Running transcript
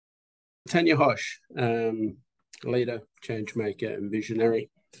Tanya Hosch, leader, change maker, and visionary.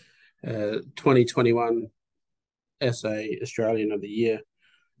 2021 SA Australian of the Year.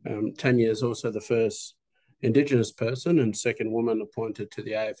 Tanya is also the first Indigenous person and second woman appointed to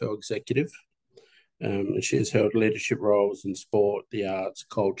the AFL executive. She has held leadership roles in sport, the arts,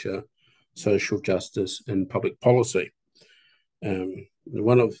 culture, social justice, and public policy.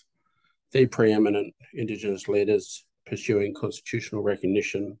 One of the preeminent Indigenous leaders pursuing constitutional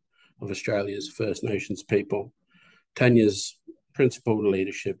recognition of Australia's First Nations people. Tanya's principal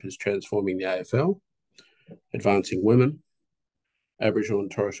leadership is transforming the AFL, advancing women, Aboriginal and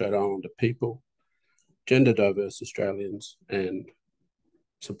Torres Strait Islander people, gender diverse Australians, and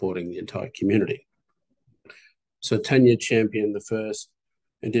supporting the entire community. So Tanya championed the first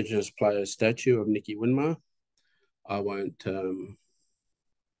Indigenous player statue of Nikki Winmar. I won't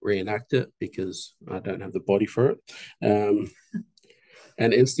reenact it because I don't have the body for it,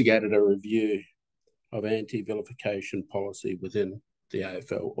 and instigated a review of anti-vilification policy within the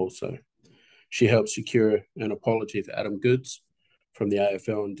AFL also. She helped secure an apology for Adam Goodes from the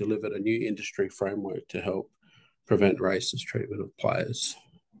AFL and delivered a new industry framework to help prevent racist treatment of players.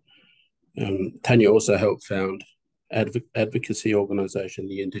 Tanya also helped found advocacy organisation,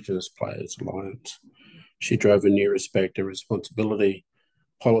 the Indigenous Players Alliance. She drove a new respect and responsibility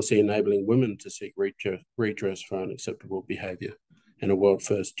policy enabling women to seek redress for unacceptable behaviour and a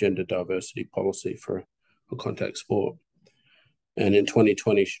world-first gender diversity policy for contact sport. And in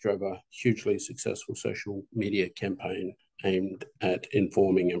 2020, she drove a hugely successful social media campaign aimed at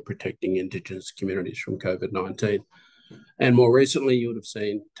informing and protecting Indigenous communities from COVID-19. And more recently, you would have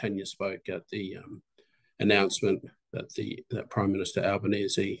seen Tanya spoke at the announcement that Prime Minister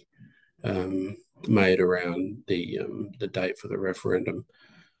Albanese made around the date for the referendum.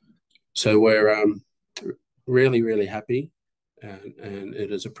 So we're really, really happy, and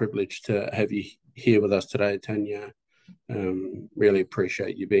it is a privilege to have you here with us today, Tanya. Really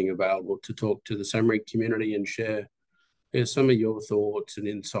appreciate you being available to talk to the Samaree community and share some of your thoughts and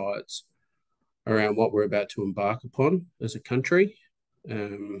insights around what we're about to embark upon as a country,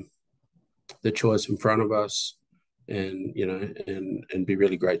 the choice in front of us, and be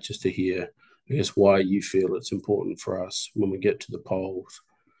really great just to hear, I guess, why you feel it's important for us when we get to the polls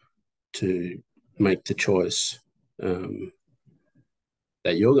to make the choice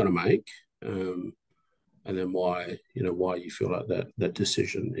that you're going to make, and then why you feel like that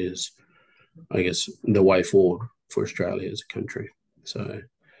decision is, I guess, the way forward for Australia as a country. So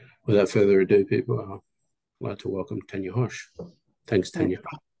without further ado, people, I'd like to welcome Tanya Hosch. Thanks, Tanya.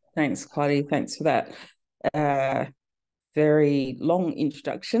 Thanks, Clyde. Thanks for that very long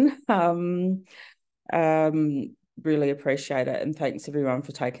introduction. Really appreciate it, and thanks everyone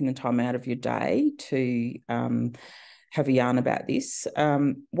for taking the time out of your day to have a yarn about this.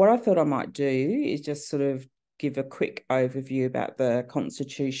 What I thought I might do is just sort of give a quick overview about the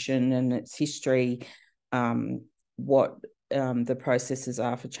Constitution and its history, what the processes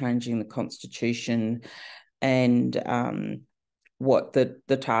are for changing the Constitution, and what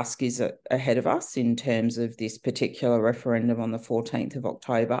the task is ahead of us in terms of this particular referendum on the 14th of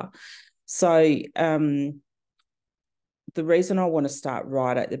October. So the reason I want to start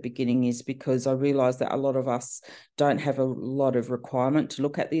right at the beginning is because I realise that a lot of us don't have a lot of requirement to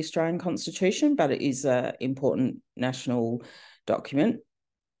look at the Australian Constitution, but it is an important national document.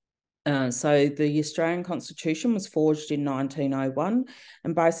 So the Australian Constitution was forged in 1901,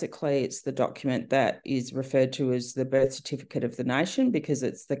 and basically it's the document that is referred to as the birth certificate of the nation, because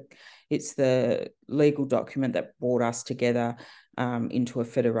it's the legal document that brought us together into a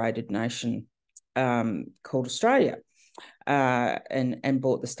federated nation called Australia, and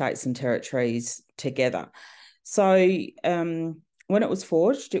brought the states and territories together. So when it was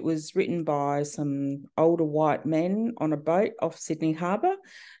forged, it was written by some older white men on a boat off Sydney Harbour.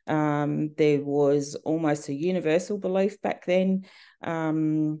 There was almost a universal belief back then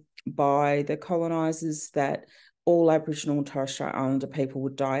by the colonisers that all Aboriginal and Torres Strait Islander people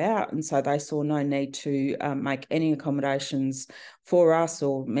would die out, and so they saw no need to make any accommodations for us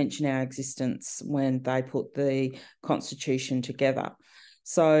or mention our existence when they put the Constitution together.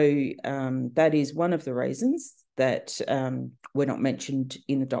 So that is one of the reasons that we're not mentioned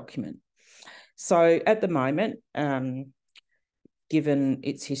in the document. So at the moment, given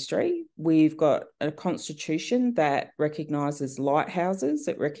its history, we've got a Constitution that recognises lighthouses,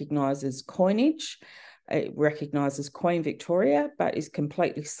 it recognises coinage, it recognises Queen Victoria, but is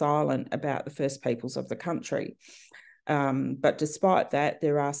completely silent about the First Peoples of the country. But despite that,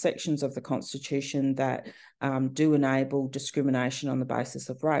 there are sections of the Constitution that do enable discrimination on the basis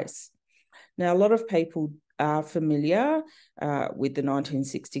of race. Now, a lot of people are familiar with the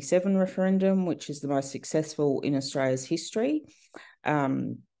 1967 referendum, which is the most successful in Australia's history.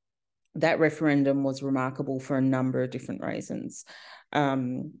 That referendum was remarkable for a number of different reasons.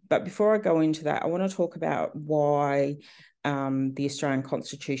 But before I go into that, I want to talk about why the Australian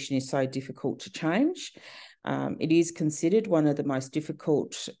Constitution is so difficult to change. It is considered one of the most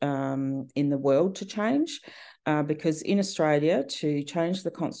difficult in the world to change because in Australia, to change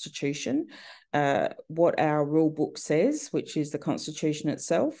the Constitution, what our rule book says, which is the Constitution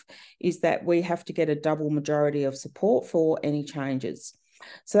itself, is that we have to get a double majority of support for any changes.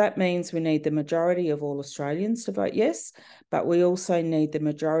 So that means we need the majority of all Australians to vote yes, but we also need the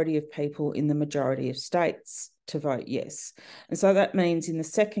majority of people in the majority of states to vote yes. And so that means in the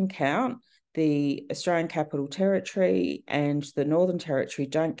second count, the Australian Capital Territory and the Northern Territory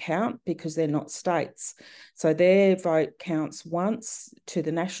don't count because they're not states. So their vote counts once to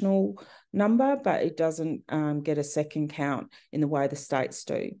the national number, but it doesn't get a second count in the way the states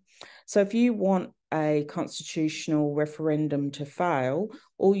do. So if you want a constitutional referendum to fail,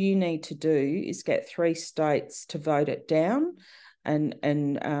 all you need to do is get 3 states to vote it down and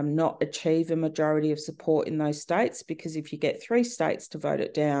not achieve a majority of support in those states, because if you get 3 states to vote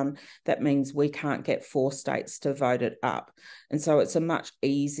it down, that means we can't get 4 states to vote it up. And so it's a much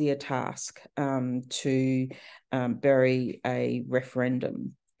easier task to bury a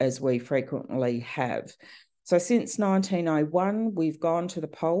referendum, as we frequently have. So since 1901, we've gone to the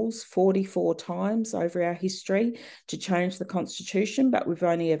polls 44 times over our history to change the Constitution, but we've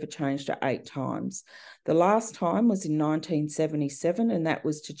only ever changed it 8 times. The last time was in 1977, and that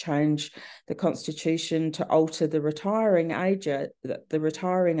was to change the Constitution to alter the retiring age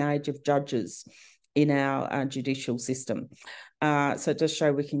of judges in our judicial system. So it does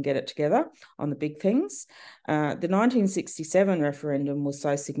show we can get it together on the big things. The 1967 referendum was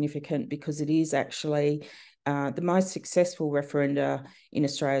so significant because it is actually the most successful referenda in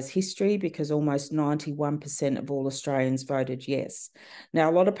Australia's history, because almost 91% of all Australians voted yes.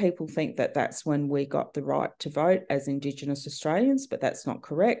 Now, a lot of people think that that's when we got the right to vote as Indigenous Australians, but that's not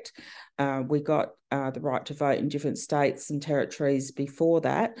correct. We got the right to vote in different states and territories before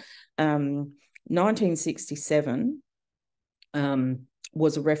that. 1967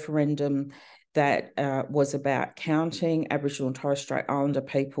 was a referendum that was about counting Aboriginal and Torres Strait Islander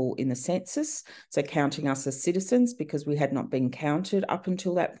people in the census, so counting us as citizens, because we had not been counted up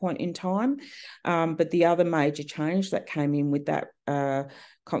until that point in time. But the other major change that came in with that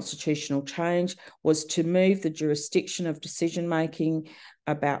constitutional change was to move the jurisdiction of decision-making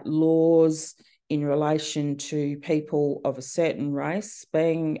about laws in relation to people of a certain race,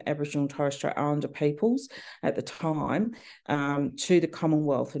 being Aboriginal and Torres Strait Islander peoples at the time, to the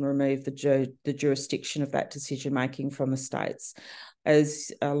Commonwealth, and remove the jurisdiction of that decision-making from the states.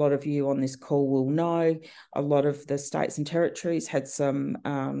 As a lot of you on this call will know, a lot of the states and territories had some,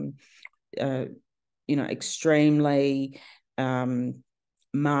 extremely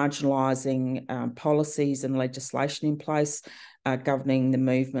marginalising policies and legislation in place governing the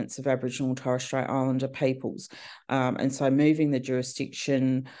movements of Aboriginal and Torres Strait Islander peoples. And so moving the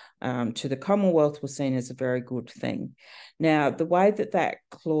jurisdiction to the Commonwealth was seen as a very good thing. Now, the way that that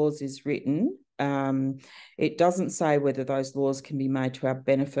clause is written, it doesn't say whether those laws can be made to our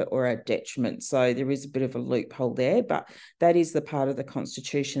benefit or our detriment. So there is a bit of a loophole there, but that is the part of the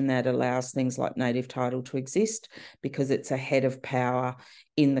Constitution that allows things like native title to exist, because it's a head of power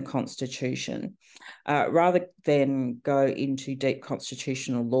in the Constitution. Rather than go into deep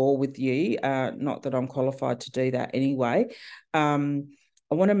constitutional law with you, not that I'm qualified to do that anyway, I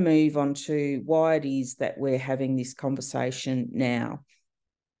want to move on to why it is that we're having this conversation now.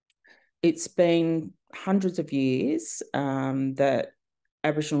 It's been hundreds of years that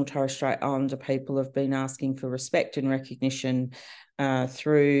Aboriginal and Torres Strait Islander people have been asking for respect and recognition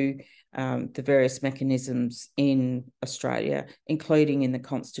through the various mechanisms in Australia, including in the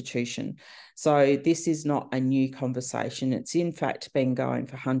Constitution. So this is not a new conversation. It's in fact been going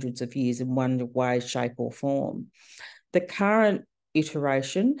for hundreds of years in one way, shape or form. The current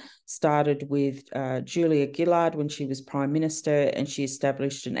iteration started with Julia Gillard when she was Prime Minister, and she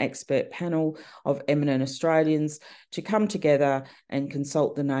established an expert panel of eminent Australians to come together and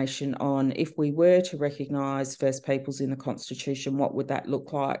consult the nation on, if we were to recognise First Peoples in the Constitution, what would that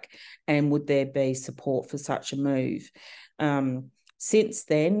look like, and would there be support for such a move? Since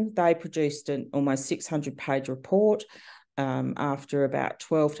then, they produced an almost 600-page report after about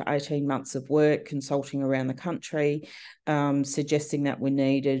 12 to 18 months of work consulting around the country, suggesting that we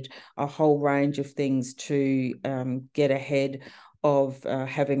needed a whole range of things to get ahead of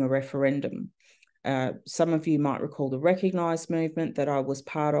having a referendum. Some of you might recall the Recognise movement that I was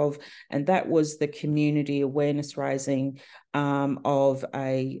part of, and that was the community awareness raising of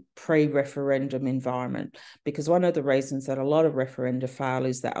a pre-referendum environment. Because one of the reasons that a lot of referenda fail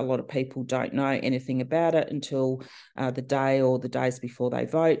is that a lot of people don't know anything about it until the day or the days before they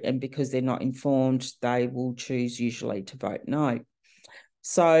vote, and because they're not informed, they will choose usually to vote no.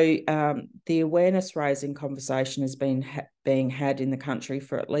 So the awareness raising conversation has been being had in the country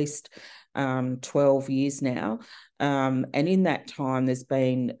for at least 12 years now. And in that time, there's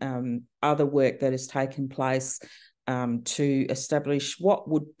been other work that has taken place to establish what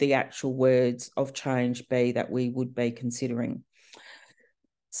would the actual words of change be that we would be considering.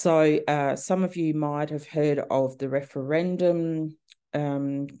 So some of you might have heard of the referendum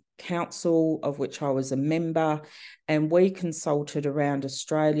council, of which I was a member, and we consulted around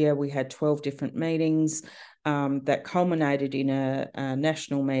Australia. We had 12 different meetings that culminated in a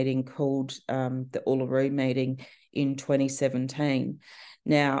national meeting called the Uluru meeting in 2017.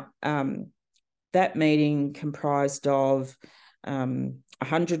 Now, that meeting comprised of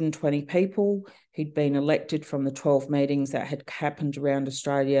 120 people who'd been elected from the 12 meetings that had happened around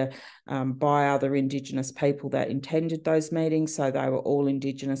Australia by other Indigenous people that attended those meetings. So they were all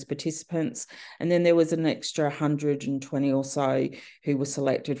Indigenous participants. And then there was an extra 120 or so who were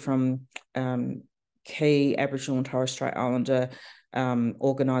selected from key Aboriginal and Torres Strait Islander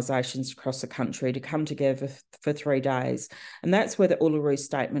organisations across the country to come together for 3 days. And that's where the Uluru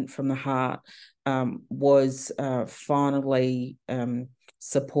Statement from the Heart was finally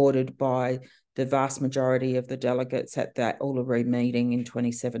supported by the vast majority of the delegates at that Uluru meeting in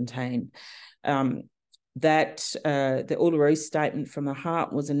 2017. The Uluru Statement from the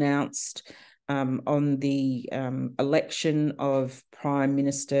Heart was announced on the election of Prime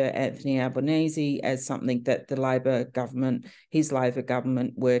Minister Anthony Albanese as something that the Labor government, his Labor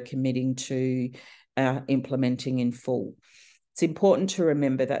government, were committing to implementing in full. It's important to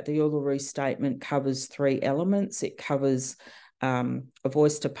remember that the Uluru Statement covers 3 elements. It covers a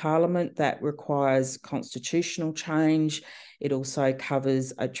voice to Parliament that requires constitutional change. It also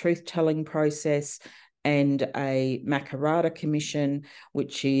covers a truth-telling process and a Makarrata Commission,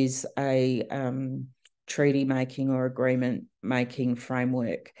 which is a treaty-making or agreement-making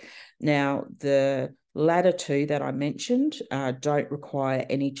framework. Now, the latter 2 that I mentioned don't require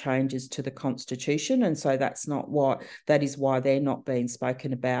any changes to the Constitution, and so that is why they're not being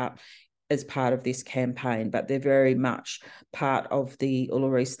spoken about as part of this campaign, but they're very much part of the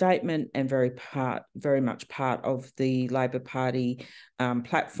Uluru Statement and very much part of the Labor Party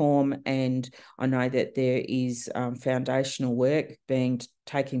platform. And I know that there is foundational work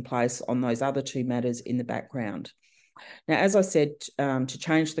taking place on those other 2 matters in the background. Now, as I said, to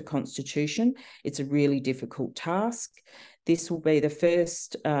change the Constitution, it's a really difficult task. This will be the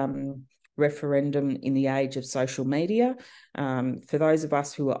first referendum in the age of social media. For those of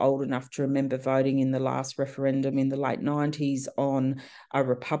us who are old enough to remember voting in the last referendum in the late 90s on a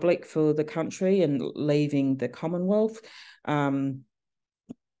republic for the country and leaving the Commonwealth,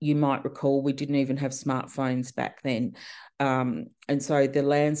 you might recall we didn't even have smartphones back then. And so the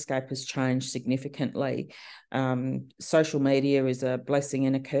landscape has changed significantly. Social media is a blessing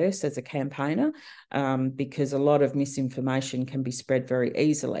and a curse as a campaigner because a lot of misinformation can be spread very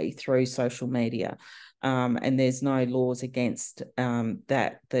easily through social media. And there's no laws against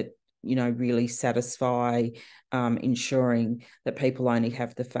that really satisfy ensuring that people only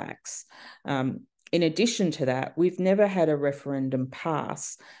have the facts. In addition to that, we've never had a referendum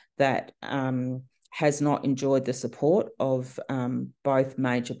pass that has not enjoyed the support of both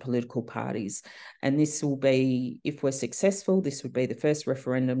major political parties. And this will be, if we're successful, this would be the first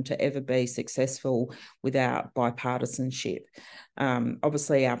referendum to ever be successful without bipartisanship.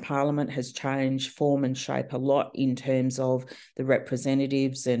 Obviously, our parliament has changed form and shape a lot in terms of the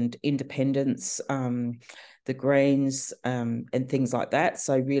representatives and independents, the Greens and things like that.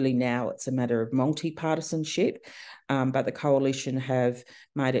 So really now it's a matter of multi-partisanship, but the coalition have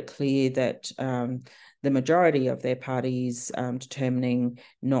made it clear that the majority of their party is determining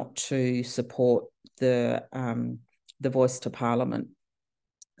not to support the voice to Parliament.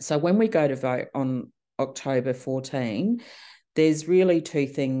 So when we go to vote on October 14, there's really 2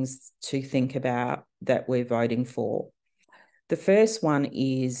 things to think about that we're voting for. The first one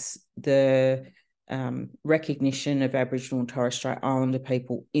is the recognition of Aboriginal and Torres Strait Islander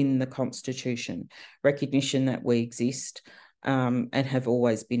people in the Constitution, recognition that we exist and have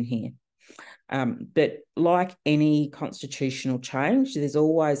always been here. But like any constitutional change, there's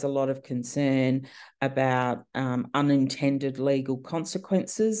always a lot of concern about unintended legal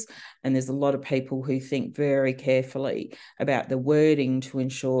consequences, and there's a lot of people who think very carefully about the wording to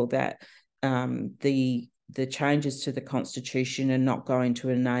ensure that the changes to the Constitution are not going to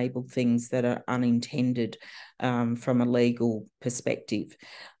enable things that are unintended from a legal perspective.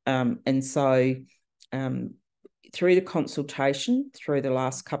 And so through the consultation through the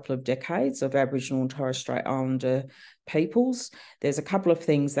last couple of decades of Aboriginal and Torres Strait Islander peoples, there's a couple of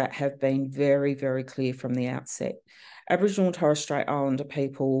things that have been very, very clear from the outset. Aboriginal and Torres Strait Islander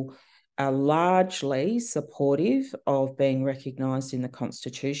people are largely supportive of being recognised in the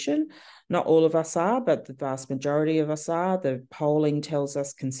Constitution. Not all of us are, but the vast majority of us are. The polling tells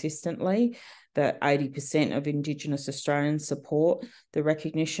us consistently that 80% of Indigenous Australians support the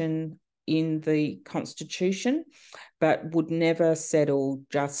recognition in the Constitution, but would never settle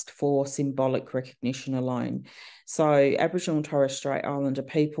just for symbolic recognition alone. So Aboriginal and Torres Strait Islander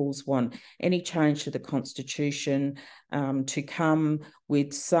peoples want any change to the Constitution to come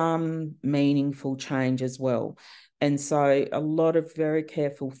with some meaningful change as well. And so a lot of very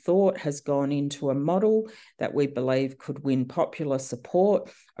careful thought has gone into a model that we believe could win popular support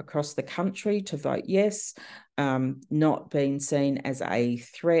across the country to vote yes, not being seen as a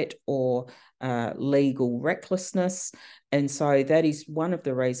threat or legal recklessness. And so that is one of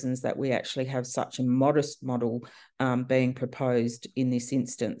the reasons that we actually have such a modest model being proposed in this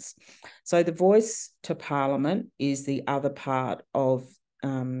instance. So the voice to Parliament is the other part of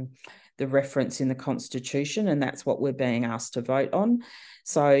the reference in the Constitution, and that's what we're being asked to vote on.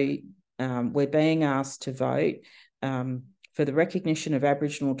 So we're being asked to vote for the recognition of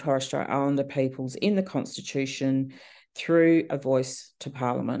Aboriginal and Torres Strait Islander peoples in the Constitution through a voice to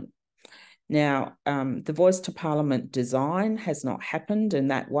Parliament. Now, the voice to Parliament design has not happened,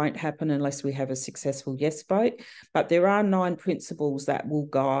 and that won't happen unless we have a successful yes vote. But there are 9 principles that will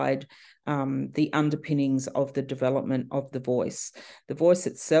guide the underpinnings of the development of the voice. The voice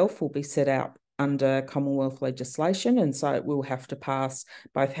itself will be set out under Commonwealth legislation, and so it will have to pass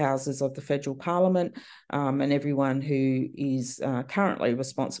both houses of the federal parliament, and everyone who is currently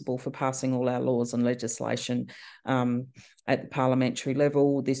responsible for passing all our laws and legislation at the parliamentary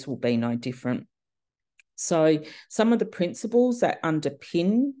level. This will be no different. So some of the principles that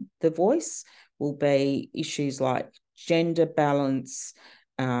underpin the voice will be issues like gender balance,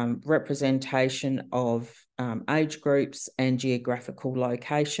 representation of age groups and geographical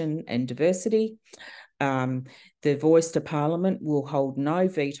location and diversity. The voice to Parliament will hold no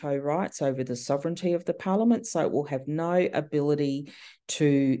veto rights over the sovereignty of the Parliament, so it will have no ability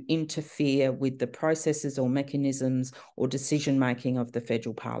to interfere with the processes or mechanisms or decision-making of the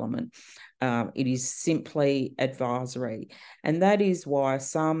federal Parliament. It is simply advisory. And that is why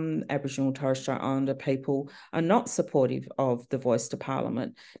some Aboriginal and Torres Strait Islander people are not supportive of the voice to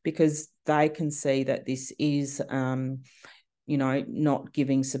Parliament, because they can see that this is not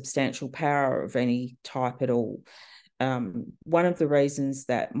giving substantial power of any type at all. One of the reasons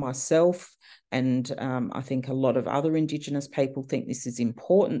that myself and I think a lot of other Indigenous people think this is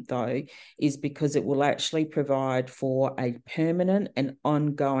important, though, is because it will actually provide for a permanent and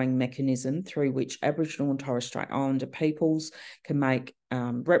ongoing mechanism through which Aboriginal and Torres Strait Islander peoples can make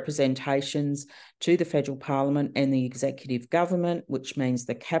representations to the federal parliament and the executive government, which means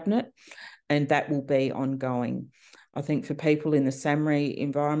the cabinet, and that will be ongoing. I think for people in the Samri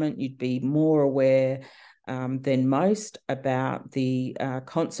environment, you'd be more aware than most about the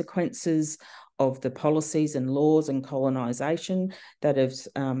consequences of the policies and laws and colonisation that have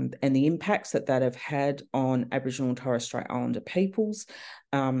and the impacts that have had on Aboriginal and Torres Strait Islander peoples.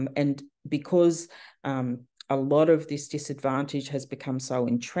 And because a lot of this disadvantage has become so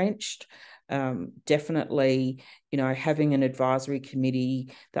entrenched, definitely, having an advisory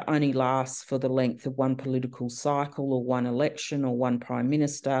committee that only lasts for the length of one political cycle or one election or one prime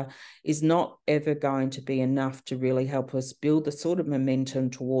minister is not ever going to be enough to really help us build the sort of momentum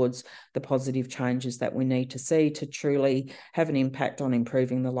towards the positive changes that we need to see to truly have an impact on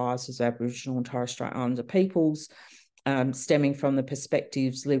improving the lives of Aboriginal and Torres Strait Islander peoples, stemming from the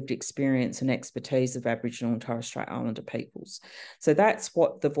perspectives, lived experience and expertise of Aboriginal and Torres Strait Islander peoples. So that's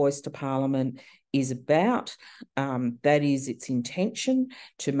what the voice to Parliament is about. That is its intention,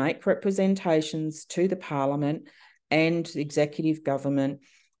 to make representations to the Parliament and the executive government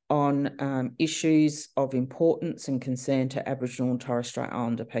on issues of importance and concern to Aboriginal and Torres Strait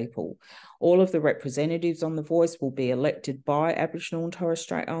Islander people. All of the representatives on the voice will be elected by Aboriginal and Torres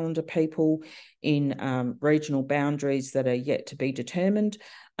Strait Islander people in regional boundaries that are yet to be determined.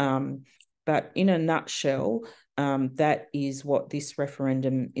 But in a nutshell, that is what this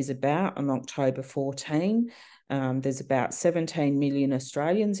referendum is about on October 14. There's about 17 million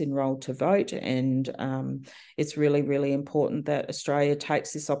Australians enrolled to vote, and it's really, really important that Australia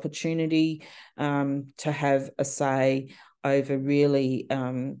takes this opportunity to have a say over really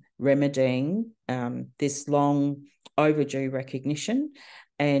remedying this long overdue recognition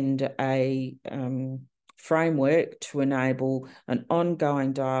and a framework to enable an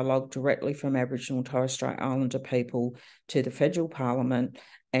ongoing dialogue directly from Aboriginal and Torres Strait Islander people to the federal parliament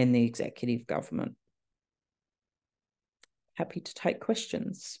and the executive government. Happy to take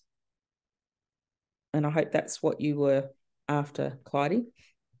questions. And I hope that's what you were after, Clydie.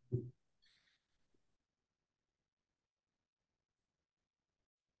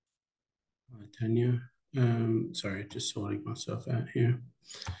 Hi, Tanya. Sorry, just sorting myself out here.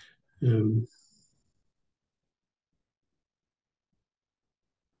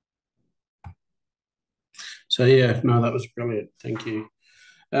 So yeah, no, that was brilliant. Thank you.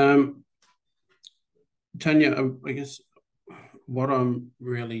 Tanya, I guess what I'm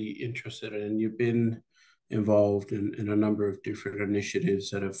really interested in, you've been involved in a number of different initiatives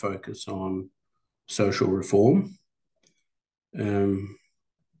that have focused on social reform.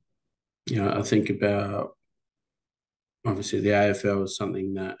 I think about, obviously the AFL is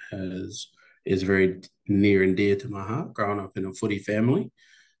something that is very near and dear to my heart, growing up in a footy family.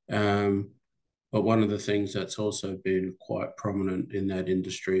 But one of the things that's also been quite prominent in that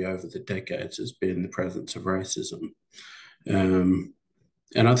industry over the decades has been the presence of racism. And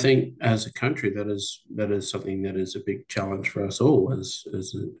I think as a country, that is something that is a big challenge for us all as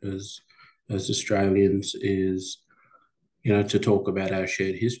Australians, is, to talk about our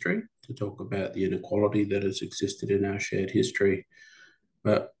shared history, to talk about the inequality that has existed in our shared history.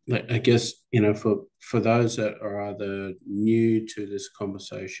 But I guess, for those that are either new to this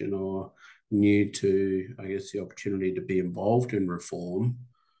conversation or new to, I guess, the opportunity to be involved in reform,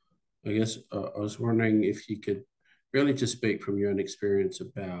 I guess I was wondering if you could really just speak from your own experience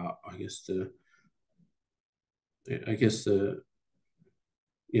about, the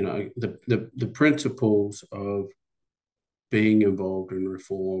principles of being involved in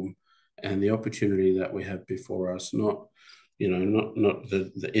reform and the opportunity that we have before us, not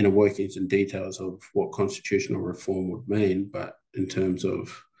the inner workings and details of what constitutional reform would mean, but in terms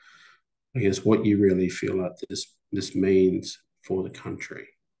of, I guess, what you really feel like this means for the country,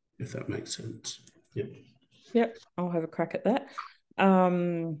 if that makes sense. Yeah. Yep, I'll have a crack at that. I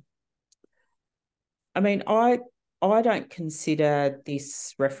mean, I don't consider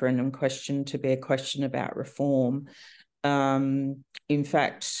this referendum question to be a question about reform. In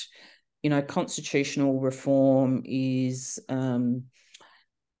fact, constitutional reform is,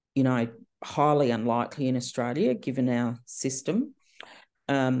 highly unlikely in Australia, given our system.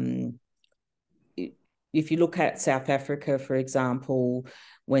 If you look at South Africa, for example,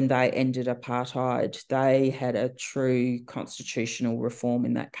 when they ended apartheid, they had a true constitutional reform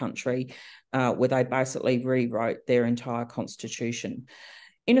in that country, where they basically rewrote their entire constitution.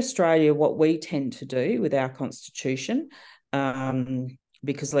 In Australia, what we tend to do with our constitution,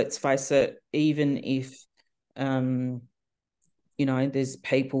 because let's face it, even if there's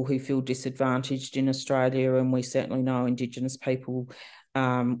people who feel disadvantaged in Australia, and we certainly know Indigenous people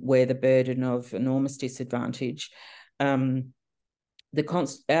wear the burden of enormous disadvantage. Our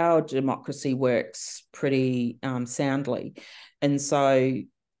democracy works pretty soundly. And so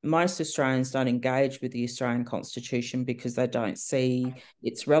most Australians don't engage with the Australian Constitution because they don't see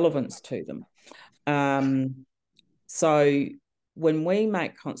its relevance to them. So when we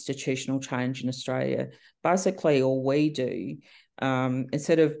make constitutional change in Australia, basically all we do,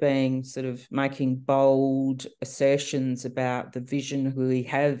 instead of being sort of making bold assertions about the vision we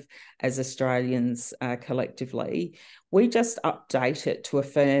have as Australians collectively, we just update it to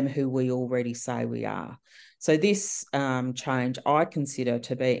affirm who we already say we are. So this change I consider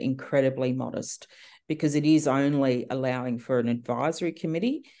to be incredibly modest, because it is only allowing for an advisory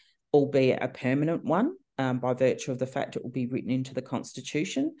committee, albeit a permanent one, by virtue of the fact it will be written into the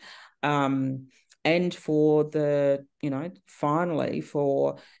Constitution. And for the, finally,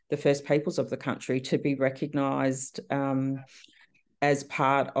 for the First Peoples of the country to be recognised as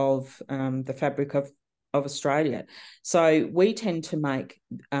part of the fabric of Australia. So we tend to make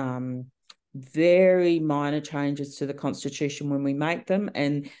very minor changes to the Constitution when we make them,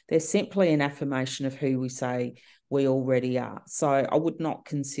 and they're simply an affirmation of who we say we already are. So I would not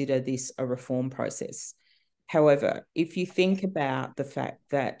consider this a reform process. However, if you think about the fact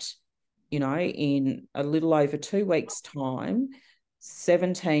that, in a little over 2 weeks' time,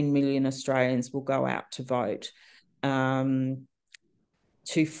 17 million Australians will go out to vote to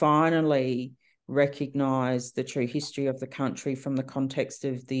finally recognise the true history of the country from the context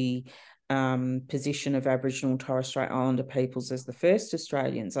of the position of Aboriginal and Torres Strait Islander peoples as the first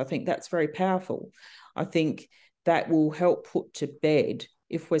Australians. I think that's very powerful. I think that will help put to bed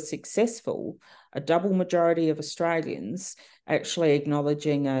if we're successful, a double majority of Australians actually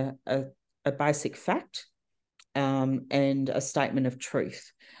acknowledging a basic fact and a statement of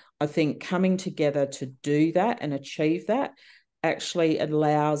truth. I think coming together to do that and achieve that actually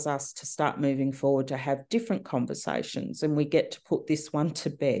allows us to start moving forward to have different conversations, and we get to put this one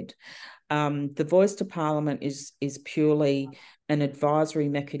to bed. The Voice to Parliament is purely an advisory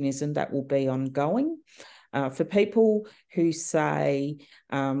mechanism that will be ongoing. For people who say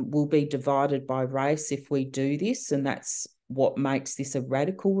we'll be divided by race if we do this, and that's what makes this a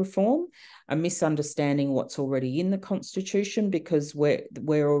radical reform, a misunderstanding what's already in the Constitution, because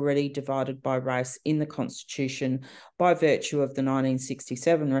we're already divided by race in the Constitution by virtue of the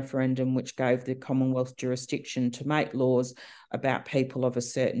 1967 referendum, which gave the Commonwealth jurisdiction to make laws about people of a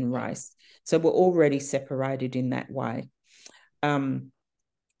certain race. So we're already separated in that way. And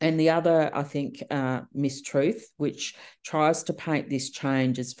the other, I think, mistruth, which tries to paint this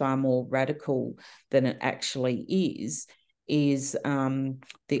change as far more radical than it actually is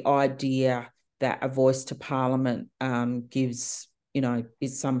the idea that a voice to Parliament gives,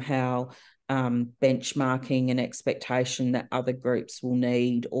 is somehow benchmarking an expectation that other groups will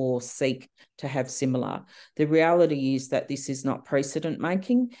need or seek to have similar. The reality is that this is not precedent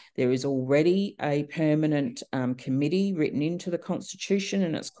making. There is already a permanent committee written into the Constitution,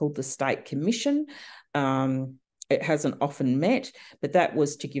 and it's called the State Commission. It hasn't often met, but that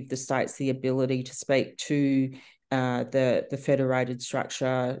was to give the states the ability to speak to the federated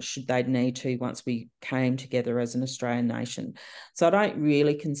structure should they need to once we came together as an Australian nation. So I don't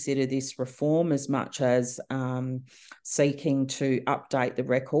really consider this reform as much as seeking to update the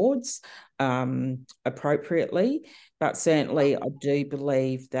records appropriately, but certainly I do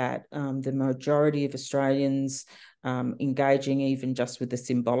believe that the majority of Australians engaging even just with the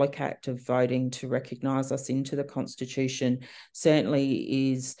symbolic act of voting to recognise us into the Constitution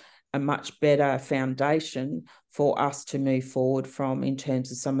certainly is a much better foundation for us to move forward from in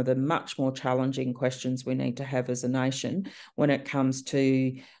terms of some of the much more challenging questions we need to have as a nation when it comes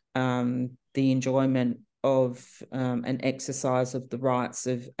to the enjoyment of an exercise of the rights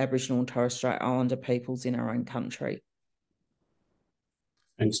of Aboriginal and Torres Strait Islander peoples in our own country.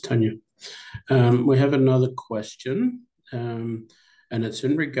 Thanks, Tanya. We have another question, and it's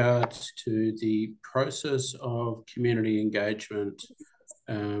in regards to the process of community engagement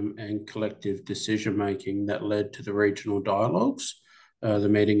and collective decision-making that led to the regional dialogues, the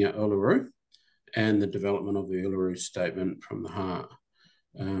meeting at Uluru, and the development of the Uluru Statement from the Heart.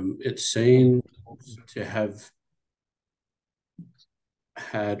 It seems to have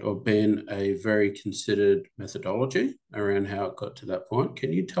had or been a very considered methodology around how it got to that point.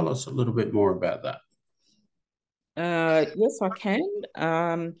 Can you tell us a little bit more about that? Yes, I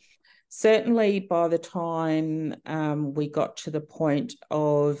can. Certainly by the time we got to the point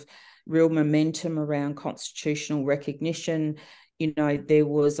of real momentum around constitutional recognition, there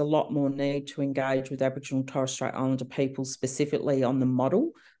was a lot more need to engage with Aboriginal and Torres Strait Islander people specifically on the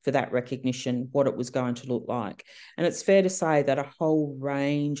model for that recognition, what it was going to look like. And it's fair to say that a whole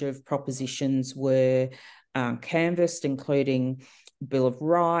range of propositions were canvassed, including Bill of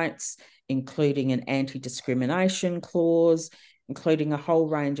Rights, including an anti-discrimination clause, including a whole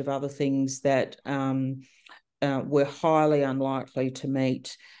range of other things that were highly unlikely to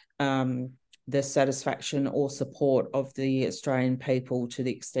meet the satisfaction or support of the Australian people to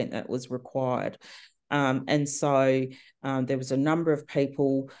the extent that was required. And so there was a number of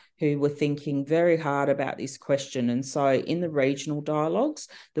people who were thinking very hard about this question. And so in the regional dialogues,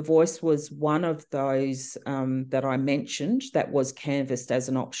 the Voice was one of those that I mentioned that was canvassed as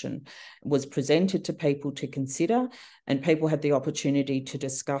an option, was presented to people to consider, and people had the opportunity to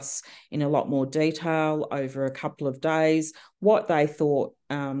discuss in a lot more detail over a couple of days what they thought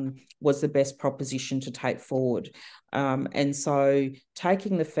was the best proposition to take forward. And so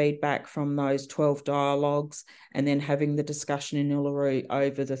taking the feedback from those 12 dialogues and then having the discussion in Uluru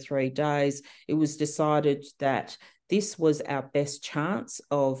over the 3 days, it was decided that this was our best chance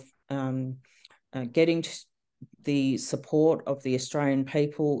of getting the support of the Australian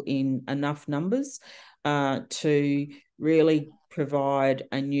people in enough numbers to really provide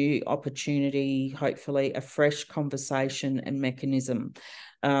a new opportunity, hopefully a fresh conversation and mechanism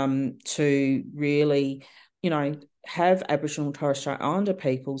to really, have Aboriginal and Torres Strait Islander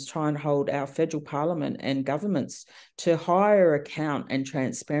peoples try and hold our federal parliament and governments to higher account and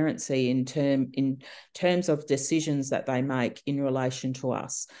transparency in terms of decisions that they make in relation to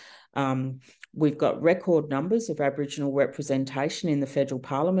us. We've got record numbers of Aboriginal representation in the federal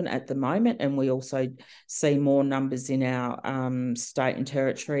parliament at the moment, and we also see more numbers in our state and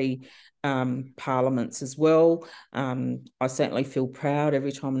territory parliaments as well. I certainly feel proud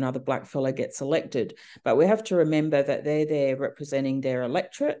every time another blackfellow gets elected, but we have to remember that they're there representing their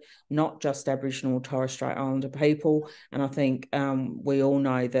electorate, not just Aboriginal and Torres Strait Islander people. And I think we all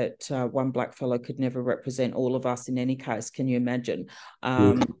know that one blackfellow could never represent all of us in any case. Can you imagine?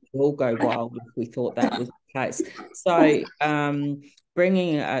 We'd all go wild if we thought that was the case. So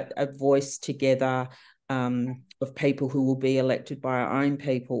bringing a voice together of people who will be elected by our own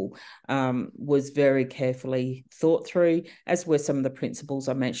people was very carefully thought through, as were some of the principles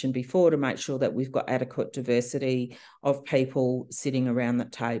I mentioned before, to make sure that we've got adequate diversity of people sitting around the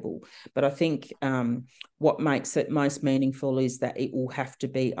table. But I think what makes it most meaningful is that it will have to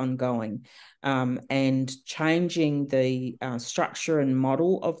be ongoing. And changing the structure and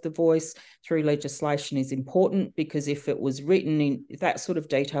model of the voice through legislation is important, because if it was written in, if that sort of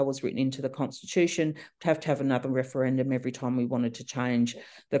detail was written into the Constitution, we'd have to have another referendum every time we wanted to change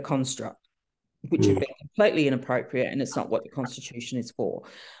the construct, which would be completely inappropriate, and it's not what the Constitution is for.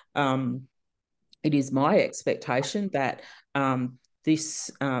 It is my expectation that this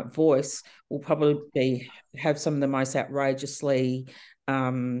voice will probably have some of the most outrageously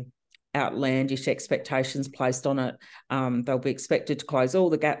outlandish expectations placed on it. They'll be expected to close all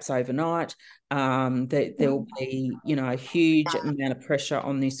the gaps overnight. There'll be, a huge amount of pressure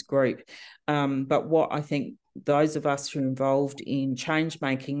on this group. But what I think those of us who are involved in change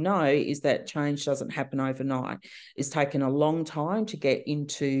making know is that change doesn't happen overnight. It's taken a long time to get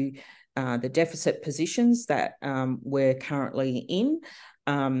into the deficit positions that we're currently in.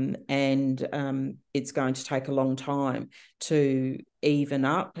 And it's going to take a long time to even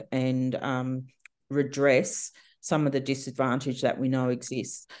up and redress some of the disadvantage that we know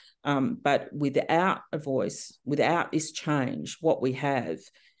exists. But without a voice, without this change, what we have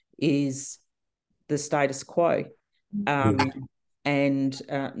is the status quo. And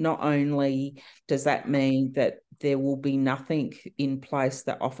not only does that mean that there will be nothing in place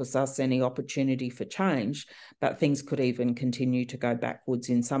that offers us any opportunity for change, but things could even continue to go backwards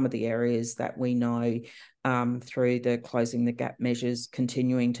in some of the areas that we know through the closing the gap measures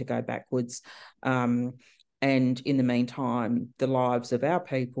continuing to go backwards. And in the meantime, the lives of our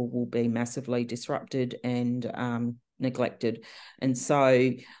people will be massively disrupted and neglected. And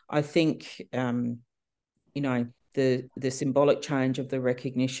so I think, the symbolic change of the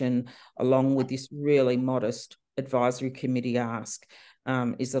recognition, along with this really modest advisory committee ask,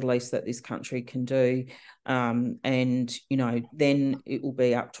 is the least that this country can do. And, then it will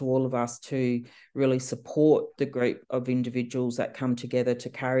be up to all of us to really support the group of individuals that come together to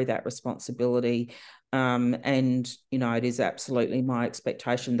carry that responsibility. And, it is absolutely my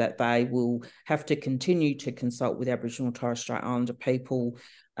expectation that they will have to continue to consult with Aboriginal and Torres Strait Islander people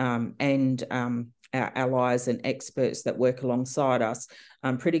and our allies and experts that work alongside us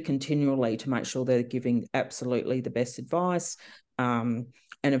pretty continually to make sure they're giving absolutely the best advice and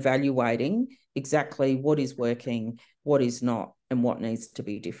evaluating exactly what is working, what is not, and what needs to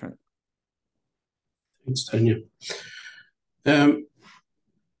be different. Thanks, Tanya.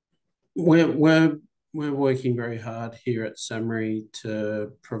 We're working very hard here at SAMRI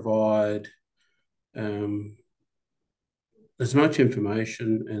to provide as much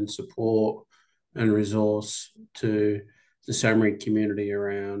information and support and resource to the SAMRI community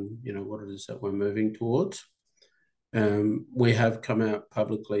around, what it is that we're moving towards. We have come out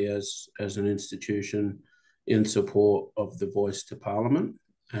publicly as an institution in support of the voice to Parliament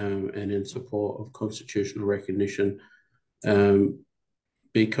and in support of constitutional recognition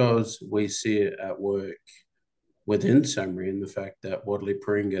because we see it at work within SAMRI in the fact that Wadley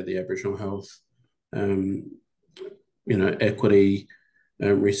Paringa, the Aboriginal Health equity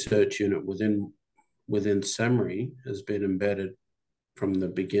research unit within SAMRI has been embedded from the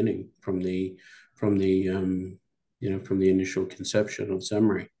beginning, from the initial conception of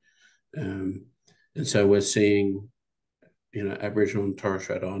SAMRI, and so we're seeing Aboriginal and Torres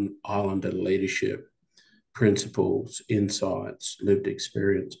Strait Islander leadership principles, insights, lived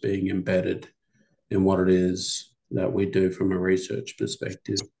experience being embedded in what it is that we do from a research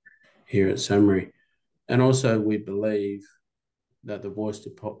perspective here at SAMRI. And also we believe that the voice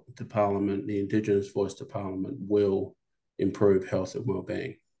to Parliament, the Indigenous voice to Parliament, will improve health and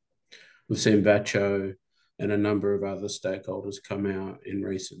wellbeing. We've seen VACCHO and a number of other stakeholders come out in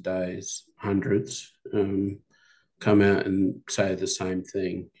recent days, hundreds, come out and say the same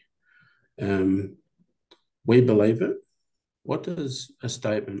thing. We believe it. What does a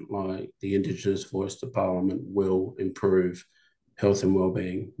statement like the Indigenous voice to Parliament will improve health and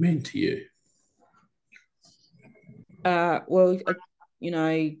well-being mean to you? Well, you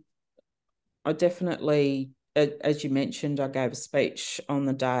know, I definitely, as you mentioned, I gave a speech on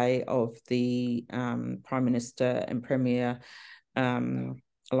the day of the Prime Minister and Premier,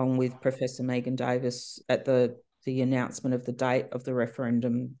 along with Professor Megan Davis, at the announcement of the date of the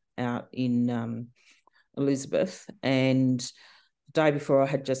referendum out in Elizabeth. And the day before, I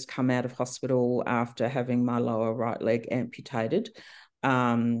had just come out of hospital after having my lower right leg amputated.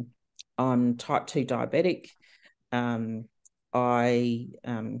 I'm type 2 diabetic. I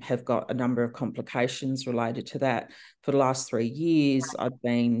have got a number of complications related to that. For the last 3 years, I've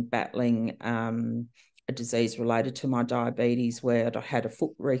been battling a disease related to my diabetes, where I had a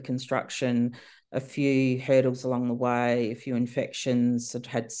foot reconstruction, a few hurdles along the way, a few infections. I'd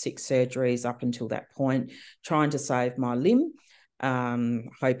had 6 surgeries up until that point, trying to save my limb,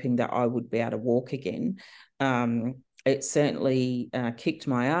 hoping that I would be able to walk again. It certainly kicked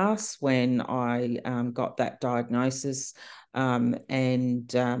my ass when I got that diagnosis. And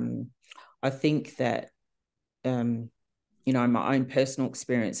I think that, my own personal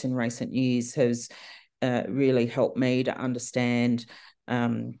experience in recent years has really helped me to understand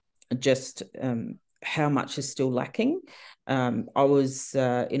just how much is still lacking. I was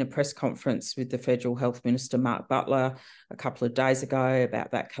in a press conference with the Federal Health Minister, Mark Butler, a couple of days ago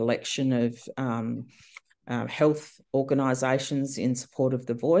about that collection of health organisations in support of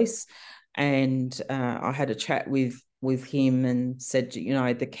the voice. And I had a chat with him and said,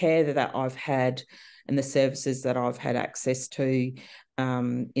 the care that I've had and the services that I've had access to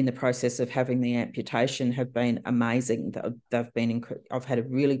in the process of having the amputation have been amazing. I've had a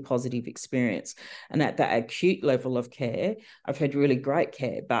really positive experience, and at that acute level of care, I've had really great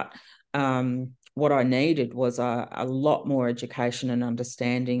care. But what I needed was a lot more education and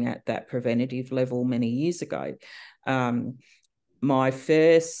understanding at that preventative level many years ago. My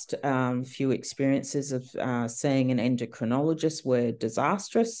first few experiences of seeing an endocrinologist were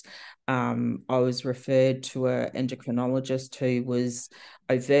disastrous. I was referred to an endocrinologist who was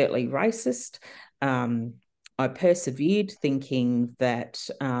overtly racist. I persevered, thinking that,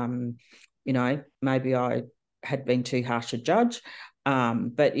 maybe I had been too harsh a judge.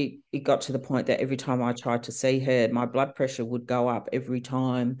 But it got to the point that every time I tried to see her, my blood pressure would go up every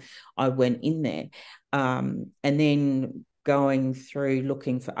time I went in there. And then going through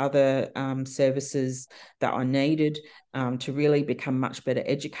looking for other services that I needed to really become much better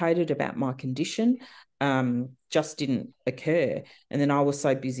educated about my condition just didn't occur. And then I was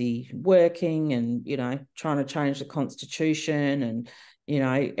so busy working and, trying to change the constitution and,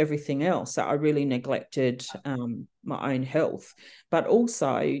 everything else, that I really neglected my own health. But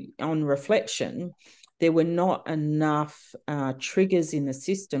also, on reflection, there were not enough triggers in the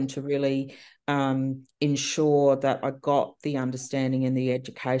system to really ensure that I got the understanding and the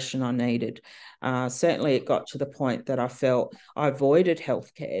education I needed. Certainly, it got to the point that I felt I avoided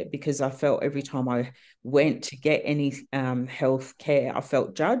healthcare because I felt every time I went to get any healthcare, I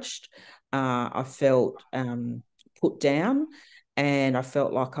felt judged. I felt put down, and I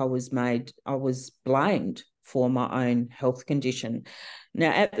felt like I was blamed for my own health condition.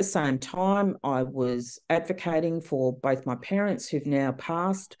 Now, at the same time, I was advocating for both my parents who've now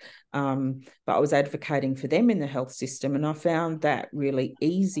passed, but I was advocating for them in the health system, and I found that really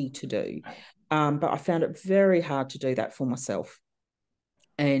easy to do. But I found it very hard to do that for myself.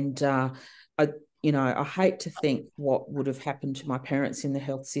 And I hate to think what would have happened to my parents in the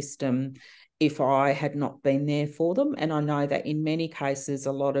health system if I had not been there for them. And I know that in many cases,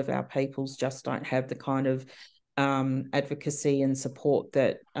 a lot of our peoples just don't have the kind of advocacy and support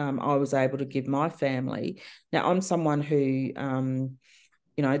that I was able to give my family. Now, I'm someone who,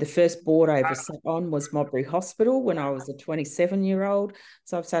 the first board I ever sat on was Modbury Hospital when I was a 27-year-old.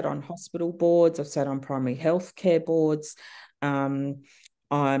 So I've sat on hospital boards, I've sat on primary health care boards. I'm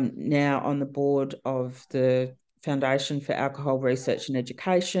now on the board of the Foundation for Alcohol Research and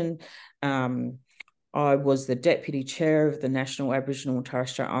Education. I was the deputy chair of the National Aboriginal and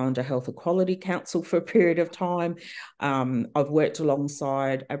Torres Strait Islander Health Equality Council for a period of time. I've worked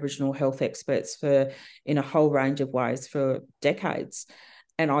alongside Aboriginal health experts in a whole range of ways for decades,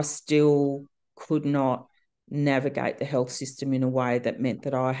 and I still could not navigate the health system in a way that meant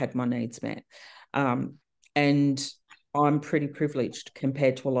that I had my needs met. And I'm pretty privileged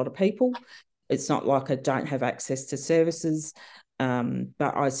compared to a lot of people. It's not like I don't have access to services,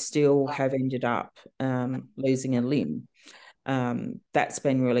 but I still have ended up losing a limb. That's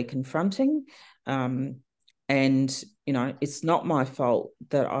been really confronting. And, it's not my fault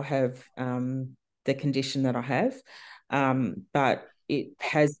that I have the condition that I have, but it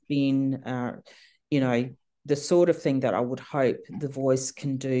has been, the sort of thing that I would hope the Voice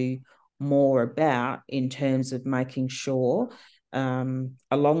can do more about in terms of making sure,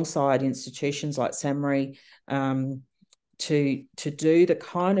 alongside institutions like SAMRI, to do the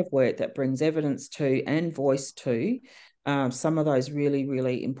kind of work that brings evidence to and voice to some of those really,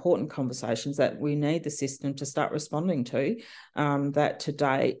 really important conversations that we need the system to start responding to, that to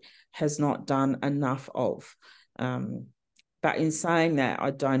date has not done enough of. But in saying that,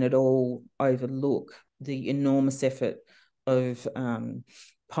 I don't at all overlook the enormous effort of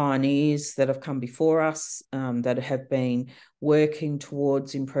pioneers that have come before us, that have been working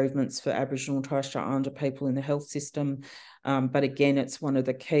towards improvements for Aboriginal and Torres Strait Islander people in the health system. But again, it's one of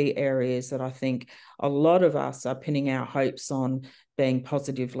the key areas that I think a lot of us are pinning our hopes on being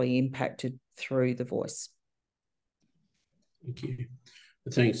positively impacted through the Voice. Thank you.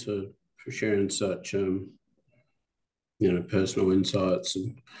 Thanks for sharing such personal insights.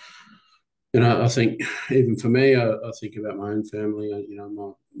 And I think even for me, I think about my own family.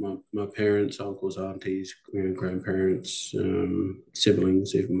 My parents, uncles, aunties, grandparents,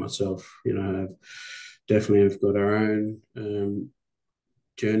 siblings, even myself. Definitely have got our own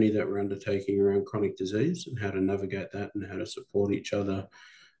journey that we're undertaking around chronic disease and how to navigate that and how to support each other.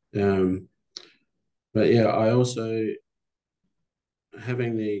 But yeah, I also,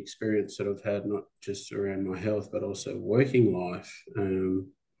 having the experience that I've had, not just around my health, but also working life,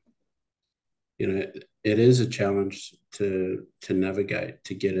 it is a challenge to navigate,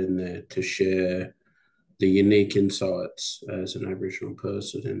 to get in there, to share the unique insights as an Aboriginal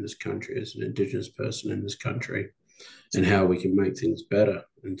person in this country, as an Indigenous person in this country, and how we can make things better.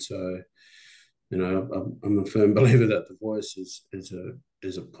 And so, I'm a firm believer that the Voice is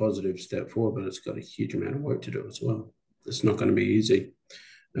a positive step forward, but it's got a huge amount of work to do as well. It's not going to be easy.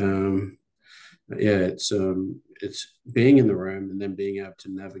 Yeah, it's being in the room and then being able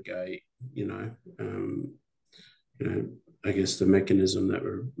to navigate, I guess the mechanism that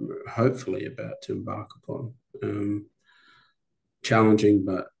we're hopefully about to embark upon. Challenging,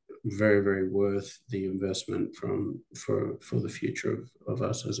 but very, very worth the investment for the future of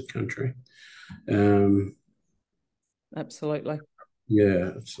us as a country. Absolutely.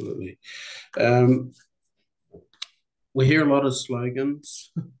 Yeah, absolutely. We hear a lot of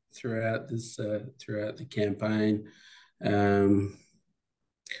slogans throughout the campaign.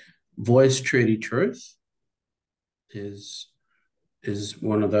 Voice Treaty Truth is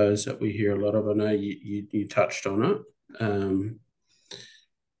one of those that we hear a lot of. I know you touched on it,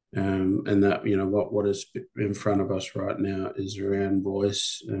 and that what is in front of us right now is around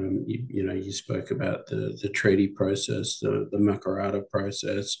voice. You spoke about the treaty process, the Makarrata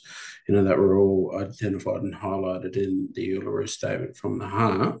process, that were all identified and highlighted in the Uluru Statement from the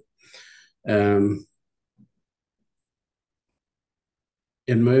Heart.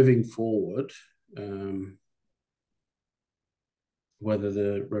 In moving forward, whether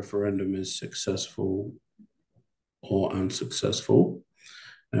the referendum is successful or unsuccessful,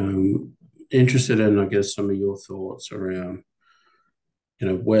 interested in, I guess, some of your thoughts around,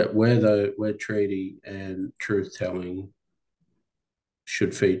 where treaty and truth telling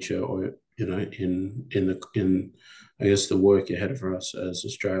should feature, or in I guess the work ahead of us as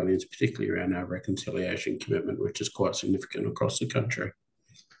Australians, particularly around our reconciliation commitment, which is quite significant across the country.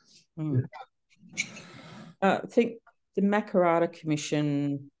 I think the Makarrata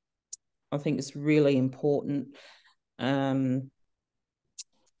Commission, I think, is really important.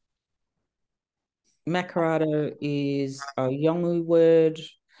 Makarrata is a Yolngu word,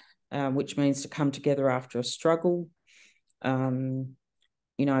 which means to come together after a struggle.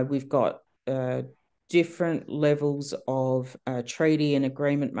 We've got different levels of treaty and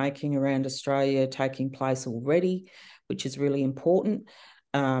agreement making around Australia taking place already, which is really important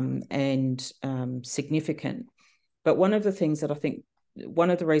and significant. But one of the reasons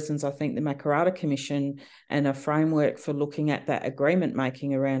I think the Makarrata Commission and a framework for looking at that agreement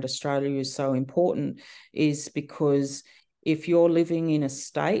making around Australia is so important is because if you're living in a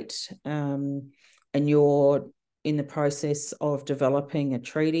state and you're in the process of developing a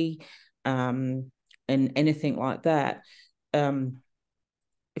treaty and anything like that,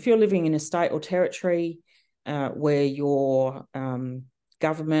 if you're living in a state or territory where your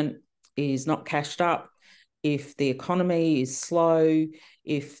government is not cashed up, if the economy is slow,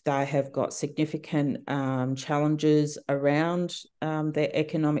 if they have got significant challenges around their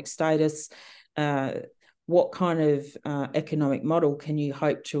economic status, what kind of economic model can you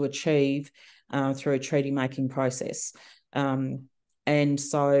hope to achieve through a treaty-making process? And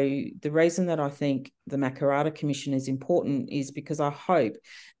so the reason that I think the Makarrata Commission is important is because I hope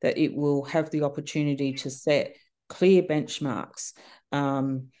that it will have the opportunity to set clear benchmarks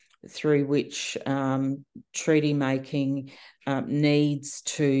through which treaty making needs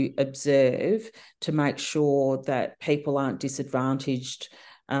to observe to make sure that people aren't disadvantaged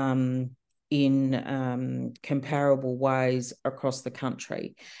in comparable ways across the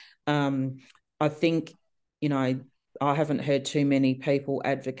country. I think, you know, I haven't heard too many people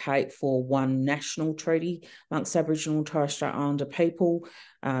advocate for one national treaty amongst Aboriginal and Torres Strait Islander people,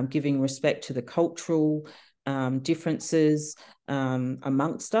 giving respect to the cultural differences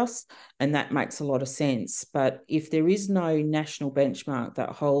amongst us, and that makes a lot of sense. But if there is no national benchmark that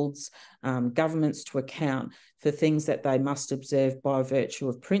holds governments to account for things that they must observe by virtue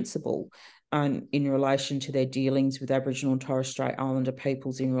of principle, in relation to their dealings with Aboriginal and Torres Strait Islander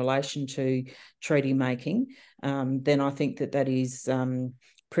peoples in relation to treaty making, then I think that is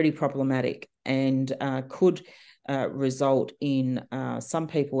pretty problematic and could result in some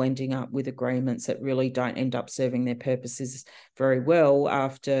people ending up with agreements that really don't end up serving their purposes very well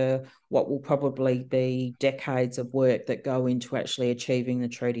after what will probably be decades of work that go into actually achieving the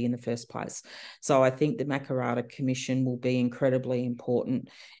treaty in the first place. So I think the Makarrata Commission will be incredibly important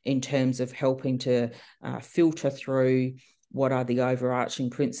in terms of helping to filter through what are the overarching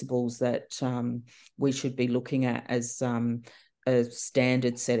principles that we should be looking at as a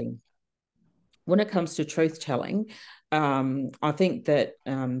standard setting. When it comes to truth-telling, I think that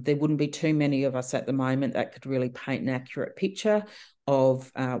there wouldn't be too many of us at the moment that could really paint an accurate picture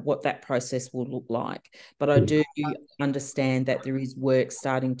of what that process will look like. But I do understand that there is work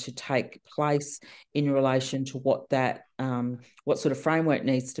starting to take place in relation to what sort of framework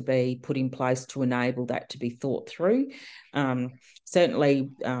needs to be put in place to enable that to be thought through.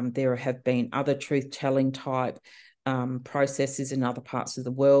 Certainly, there have been other truth-telling type processes in other parts of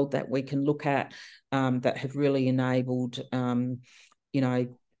the world that we can look at that have really enabled, some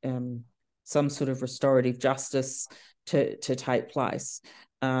sort of restorative justice to take place.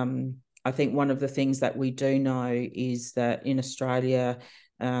 I think one of the things that we do know is that in Australia,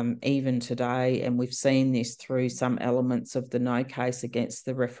 even today, and we've seen this through some elements of the no case against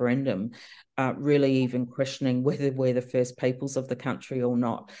the referendum, really even questioning whether we're the first peoples of the country or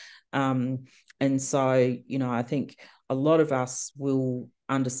not. And so, I think a lot of us will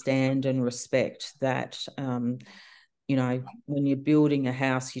understand and respect that, when you're building a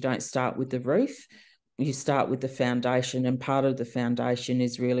house, you don't start with the roof, you start with the foundation. And part of the foundation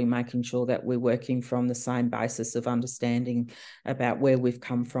is really making sure that we're working from the same basis of understanding about where we've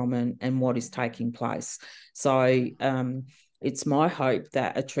come from and what is taking place. So it's my hope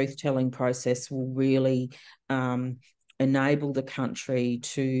that a truth-telling process will really enable the country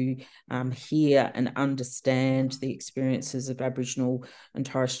to hear and understand the experiences of Aboriginal and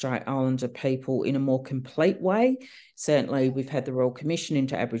Torres Strait Islander people in a more complete way. Certainly, we've had the Royal Commission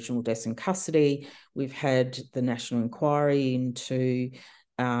into Aboriginal deaths in custody. We've had the National Inquiry into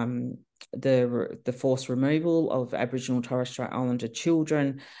the forced removal of Aboriginal and Torres Strait Islander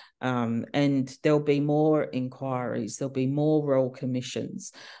children. And there'll be more inquiries, there'll be more Royal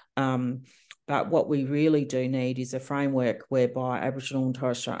Commissions. But what we really do need is a framework whereby Aboriginal and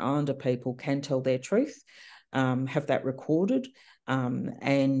Torres Strait Islander people can tell their truth, have that recorded,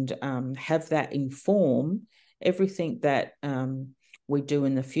 and have that inform everything that we do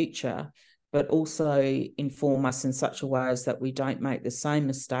in the future, but also inform us in such a way as that we don't make the same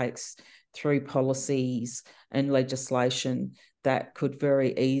mistakes through policies and legislation that could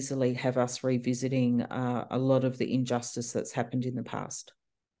very easily have us revisiting a lot of the injustice that's happened in the past.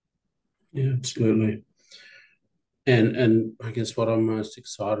 Yeah, absolutely. And I guess what I'm most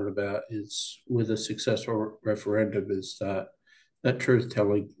excited about is with a successful referendum is that truth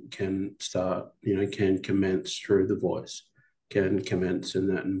telling can start, can commence through the voice, can commence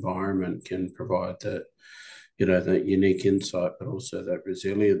in that environment, can provide that, that unique insight, but also that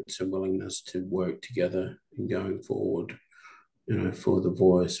resilience and willingness to work together in going forward, for the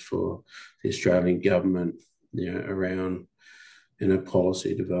voice, for the Australian government, around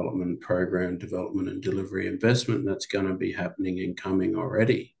policy development, program development, and delivery investment that's going to be happening and coming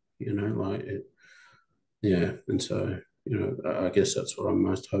already. And so I guess that's what I'm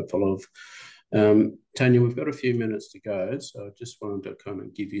most hopeful of. Tanya, we've got a few minutes to go, so I just wanted to kind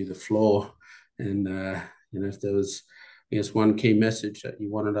of give you the floor, and if there was, I guess, one key message that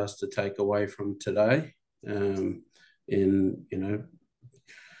you wanted us to take away from today, in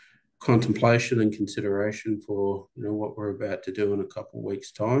contemplation and consideration for what we're about to do in a couple of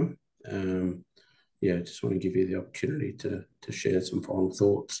weeks' time. Just want to give you the opportunity to share some final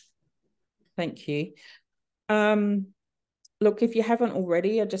thoughts. Thank you. Look, if you haven't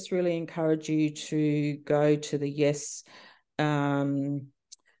already, I just really encourage you to go to the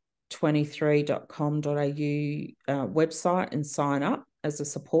yes23.com.au website and sign up. as a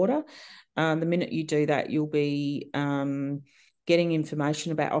supporter. The minute you do that, you'll be getting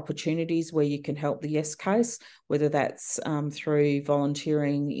information about opportunities where you can help the Yes case, whether that's through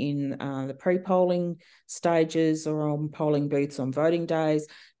volunteering in the pre-polling stages or on polling booths on voting days,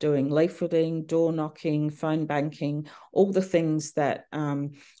 doing leafleting, door knocking, phone banking, all the things that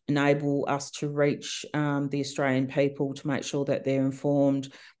enable us to reach the Australian people to make sure that they're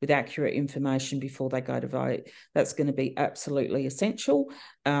informed with accurate information before they go to vote. That's going to be absolutely essential.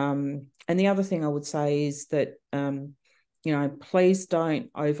 And the other thing I would say is that please don't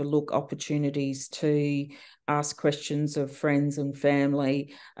overlook opportunities to ask questions of friends and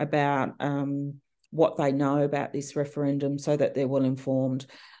family about what they know about this referendum so that they're well informed.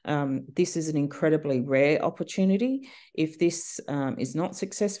 This is an incredibly rare opportunity. If this is not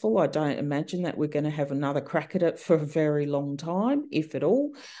successful, I don't imagine that we're going to have another crack at it for a very long time, if at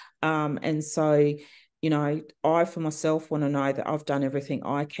all. And so, I for myself want to know that I've done everything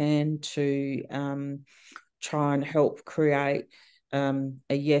I can to try and help create a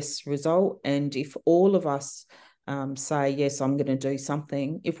yes result. And if all of us say, yes, I'm going to do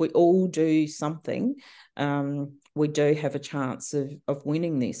something, if we all do something, we do have a chance of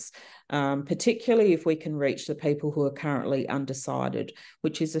winning this, particularly if we can reach the people who are currently undecided,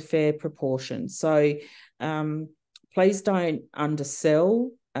 which is a fair proportion. So please don't undersell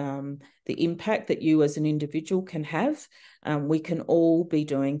the impact that you as an individual can have. We can all be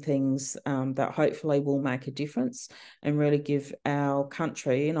doing things that hopefully will make a difference and really give our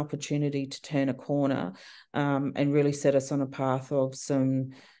country an opportunity to turn a corner and really set us on a path of some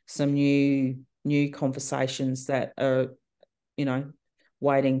new conversations that are,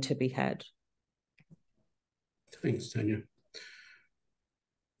 waiting to be had. Thanks, Tanya.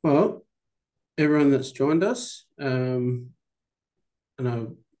 Well, everyone that's joined us, I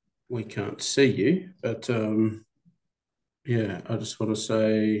know we can't see you, but I just want to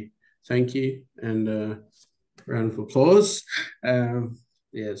say thank you and round of applause.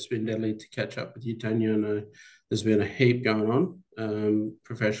 It's been deadly to catch up with you, Tanya. I know there's been a heap going on,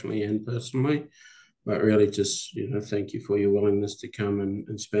 professionally and personally, but really just, thank you for your willingness to come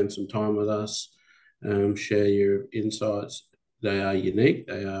and spend some time with us, share your insights. They are unique.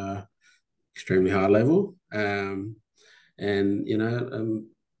 They are extremely high level.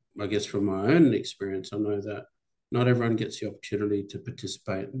 I guess from my own experience, I know that not everyone gets the opportunity to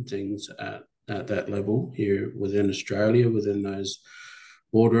participate in things at that level here within Australia, within those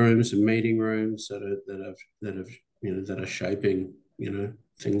boardrooms and meeting rooms that are shaping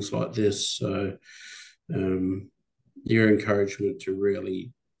things like this. So your encouragement to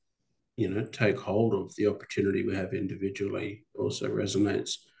really take hold of the opportunity we have individually also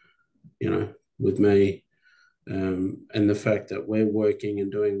resonates with me. And the fact that we're working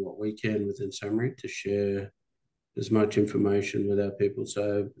and doing what we can within Summary to share as much information with our people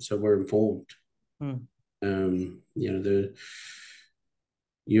so we're informed.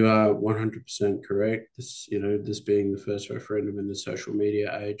 You are 100% correct. This being the first referendum in the social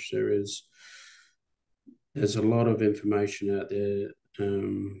media age, there's a lot of information out there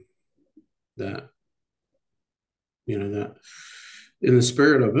that in the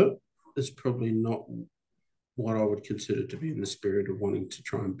spirit of it, it's probably not what I would consider to be in the spirit of wanting to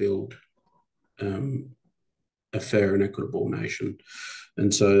try and build a fair and equitable nation.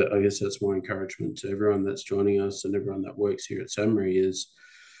 And so I guess that's my encouragement to everyone that's joining us and everyone that works here at Summary is,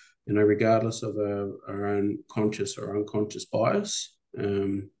 regardless of our own conscious or unconscious bias,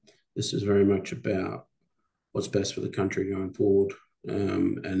 this is very much about what's best for the country going forward,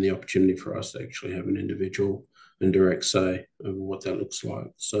 and the opportunity for us to actually have an individual and direct say over what that looks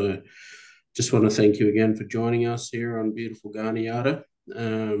like. So just want to thank you again for joining us here on beautiful Garniata.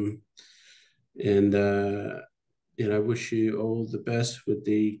 Wish you all the best with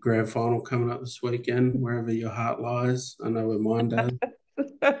the grand final coming up this weekend, wherever your heart lies. I know where mine does.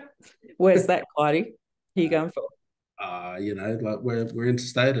 Where's that, Clyde? Who are you going for? We're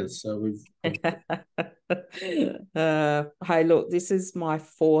interstated, so we've hey, look, this is my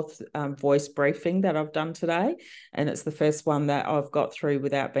fourth voice briefing that I've done today, and it's the first one that I've got through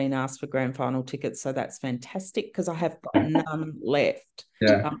without being asked for grand final tickets, so that's fantastic because I have got none left.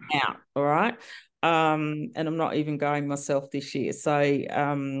 I'm out, all right? And I'm not even going myself this year, so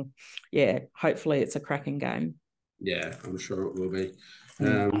hopefully it's a cracking game. Yeah, I'm sure it will be.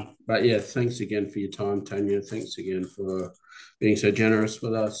 But thanks again for your time, Tanya. Thanks again for being so generous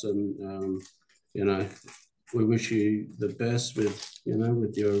with us, and we wish you the best with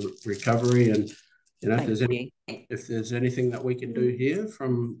your recovery, and if there's anything that we can do here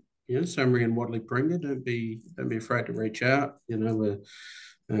from Summary and Wadley Paringa, don't be afraid to reach out. We're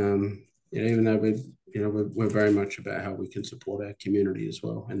even though we're very much about how we can support our community as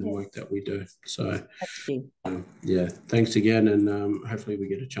well and the work that we do. So, thank you. Yeah, thanks again, and hopefully we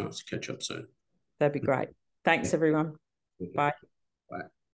get a chance to catch up soon. That'd be great. Thanks, everyone. Bye. Bye.